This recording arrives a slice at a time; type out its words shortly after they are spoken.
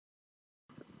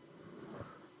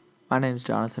My name's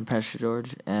Jonathan Pesher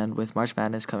George, and with March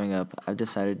Madness coming up, I've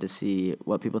decided to see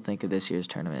what people think of this year's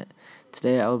tournament.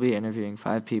 Today, I will be interviewing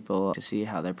 5 people to see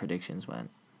how their predictions went.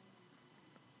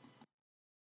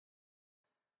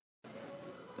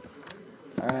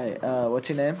 All right, what's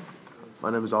your name?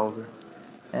 My name is Oliver.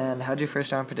 And how'd your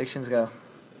first round predictions go?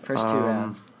 First 2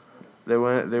 rounds. They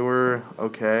were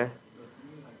okay.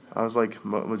 I was like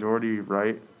majority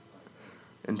right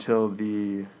until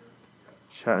the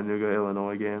Chattanooga,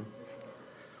 Illinois game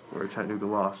where Chattanooga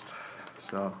lost.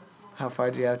 So How far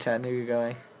do you have Chattanooga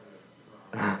going?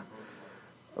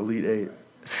 Elite Eight.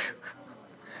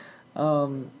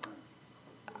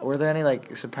 Were there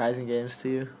any surprising games to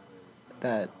you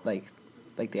that like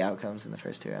the outcomes in the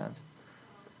first 2 rounds?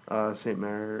 St.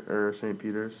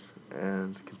 Peter's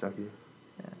and Kentucky.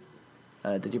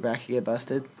 Did your bracket get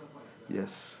busted?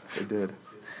 Yes, it did.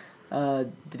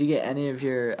 Did you get any of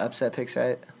your upset picks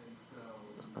right?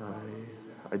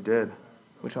 I did.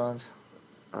 Which ones?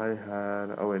 I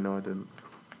had. Oh wait, no, I didn't.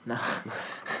 No.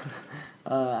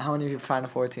 How many of your Final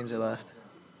Four teams are left?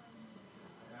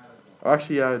 Oh,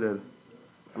 actually, yeah, I did.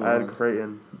 Who I had won?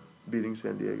 Creighton beating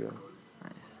San Diego.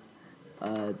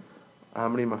 Nice. How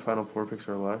many of my Final Four picks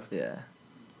are left? Yeah.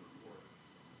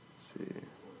 Let's see.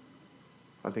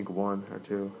 I think 1 or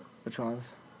 2. Which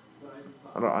ones?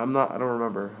 I don't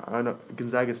remember. I know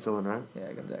Gonzaga's still in, right?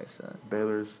 Yeah, Gonzaga's done.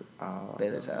 Baylor's out.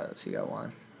 Baylor's out, so you got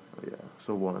 1. Oh, yeah,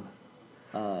 so 1.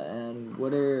 And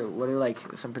what are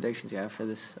some predictions you have for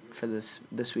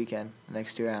this weekend, the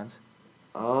next 2 rounds?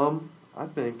 I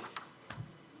think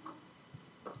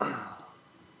I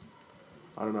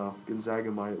don't know.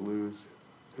 Gonzaga might lose.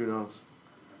 Who knows?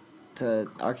 To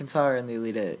Arkansas or in the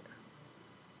Elite Eight?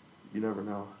 You never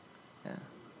know. Yeah.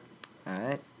 All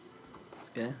right. That's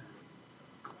good.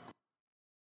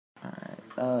 All right.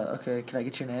 Okay. Can I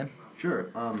get your name? Sure.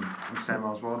 I'm Sam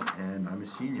Oswald, and I'm a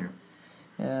senior.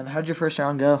 And how'd your first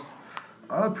round go?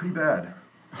 Pretty bad.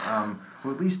 Well,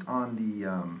 at least on the,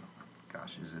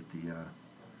 is it the,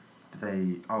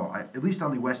 at least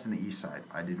on the west and the east side,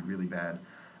 I did really bad.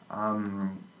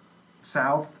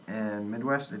 South and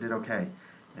Midwest, I did okay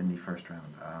in the first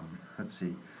round. Let's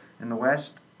see. In the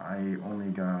west, I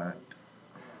only got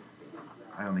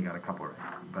a couple right,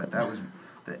 but that was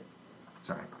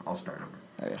sorry, I'll start over.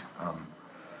 Okay.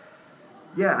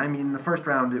 Yeah, I mean, the first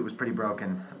round, it was pretty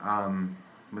broken.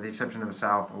 With the exception of the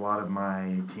South, a lot of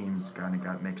my teams kind of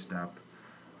got mixed up.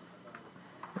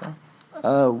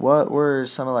 Yeah. What were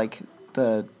some of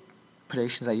the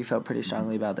predictions that you felt pretty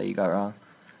strongly about that you got wrong?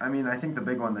 I mean, I think the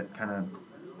big one that kind of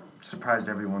surprised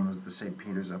everyone was the St.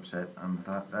 Peter's upset.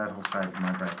 That whole side of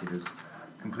my bracket is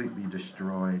completely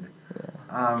destroyed.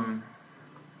 Yeah.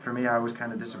 For me, I was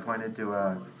kind of disappointed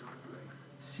to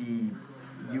see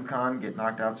UConn get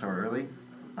knocked out so early.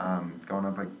 Going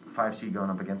up 5 seed going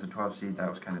up against a 12 seed, that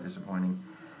was kind of disappointing.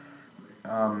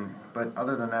 But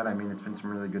other than that, I mean, it's been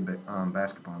some really good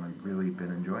basketball, and I've really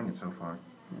been enjoying it so far.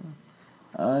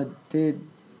 Yeah.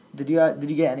 Did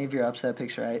you get any of your upset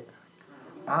picks right?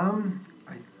 I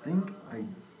think I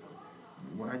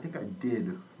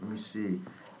did. Let me see.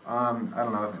 I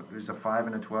don't know if it was a 5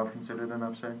 and a 12 considered an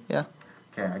upset. Yeah.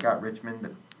 Okay, I got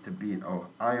Richmond to beat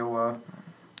Iowa.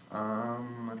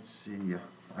 Let's see.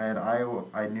 I had Iowa.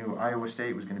 I knew Iowa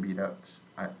State was going to beat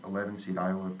 11 seed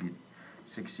Iowa, beat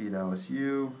 6 seed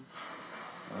LSU.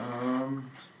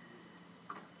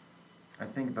 I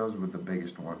think those were the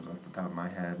biggest ones off the top of my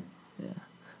head. Yeah.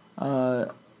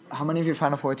 How many of your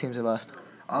Final Four teams are left?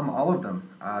 All of them.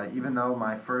 Even though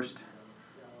my first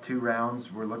 2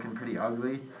 rounds were looking pretty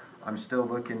ugly, I'm still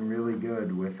looking really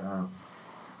good with,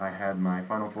 I had my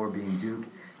Final Four being Duke,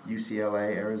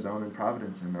 UCLA, Arizona, and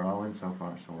Providence, and they're all in so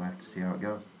far, so we'll have to see how it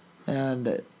goes.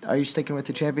 And are you sticking with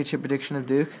the championship prediction of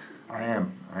Duke? I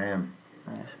am.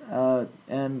 Nice.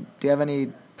 And do you have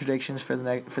any predictions for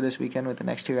this weekend with the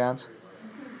next 2 rounds?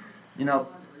 You know,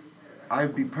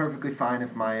 I'd be perfectly fine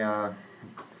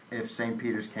if St.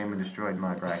 Peter's came and destroyed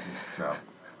my bracket, so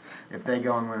if they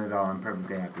go and win it all, I'm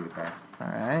perfectly happy with that. All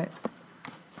right.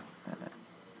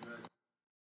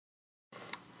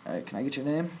 All right, can I get your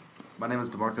name? My name is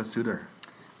DeMarco Suter.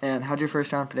 And how'd your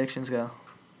first round predictions go?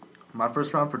 My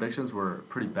first round predictions were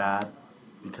pretty bad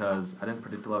because I didn't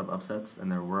predict a lot of upsets,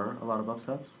 and there were a lot of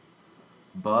upsets.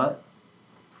 But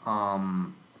 3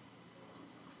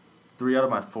 out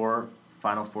of my 4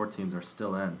 Final Four teams are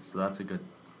still in, so that's a good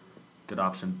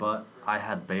option. But I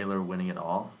had Baylor winning it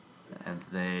all, and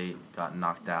they got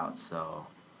knocked out, so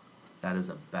that is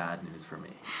a bad news for me.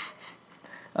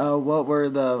 What are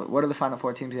the Final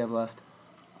Four teams you have left?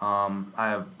 I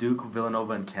have Duke,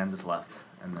 Villanova, and Kansas left,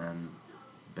 and then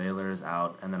Baylor is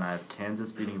out, and then I have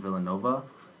Kansas beating Villanova,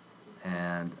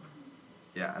 and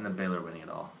Yeah, and then Baylor winning it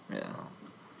all. Yeah.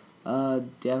 So.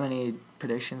 Do you have any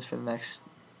predictions for the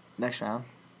next round?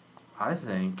 I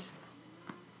think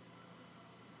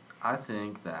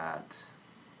that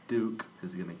Duke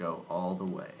is going to go all the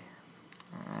way.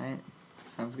 All right.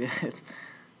 Sounds good.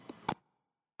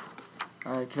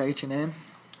 All right, can I get your name?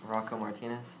 Rocco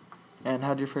Martinez. And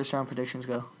how'd your first round predictions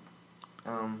go?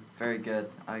 Very good.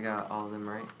 I got all of them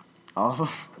right. All of them?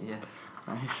 Yes.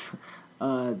 Nice.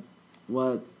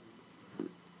 What?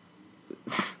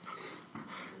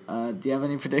 Do you have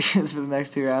any predictions for the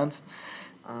next 2 rounds?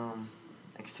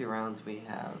 Next 2 rounds we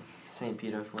have St.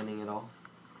 Peter's winning it all.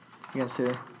 Against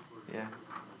who? Yeah.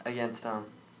 Against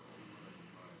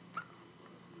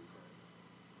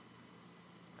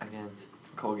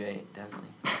Colgate, definitely.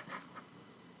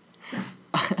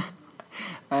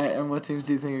 All right, and what teams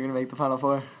do you think are going to make the Final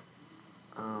Four?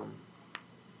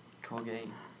 Colgate,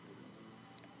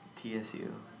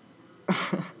 TSU,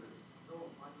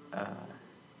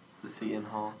 the Seton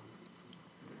Hall,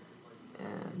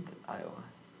 and Iowa.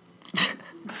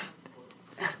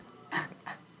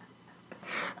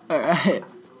 All right.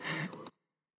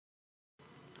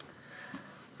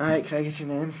 All right, can I get your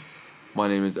name? My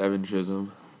name is Evan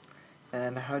Chisholm.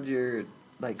 And how'd your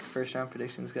first round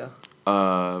predictions go?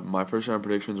 My first round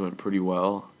predictions went pretty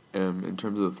well. In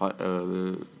terms of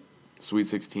the Sweet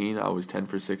 16, I was 10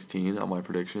 for 16 on my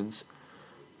predictions,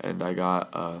 and I got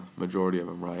a majority of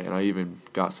them right. And I even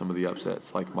got some of the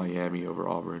upsets, like Miami over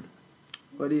Auburn.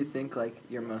 What do you think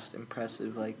your most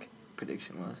impressive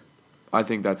prediction was? I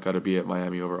think that's got to be at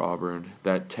Miami over Auburn.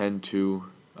 That 10-2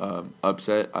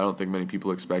 upset, I don't think many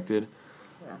people expected.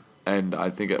 Yeah. And I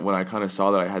think when I kind of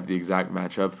saw that I had the exact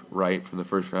matchup right from the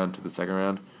first round to the second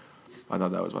round, I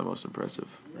thought that was my most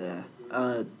impressive. Yeah.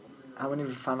 How many of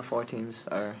your Final Four teams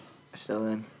are still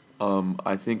in?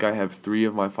 I think I have 3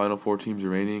 of my Final Four teams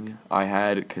remaining. I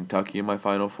had Kentucky in my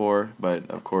Final Four, but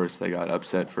of course they got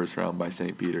upset first round by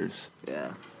St. Peter's.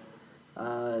 Yeah.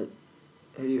 Who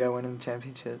you got winning the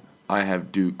championship? I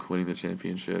have Duke winning the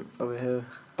championship. Over who?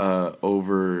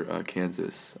 Over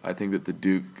Kansas. I think that the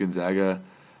Duke-Gonzaga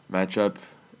matchup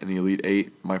in the Elite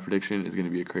Eight, my prediction is going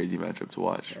to be a crazy matchup to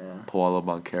watch. Yeah. Paolo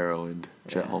Banchero and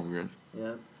Chet Yeah. Holmgren.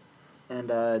 Yep. And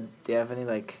do you have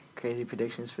any crazy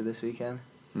predictions for this weekend?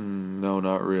 No,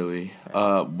 not really.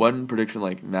 One prediction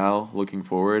now, looking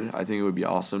forward, I think it would be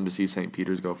awesome to see St.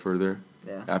 Peter's go further.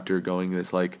 Yeah. After going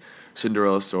this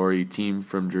Cinderella story team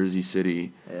from Jersey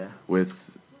City Yeah.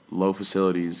 with low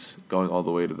facilities going all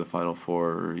the way to the Final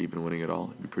Four or even winning it all.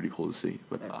 It'd be pretty cool to see,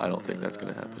 but I don't think that's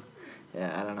going to happen.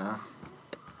 Yeah, I don't know.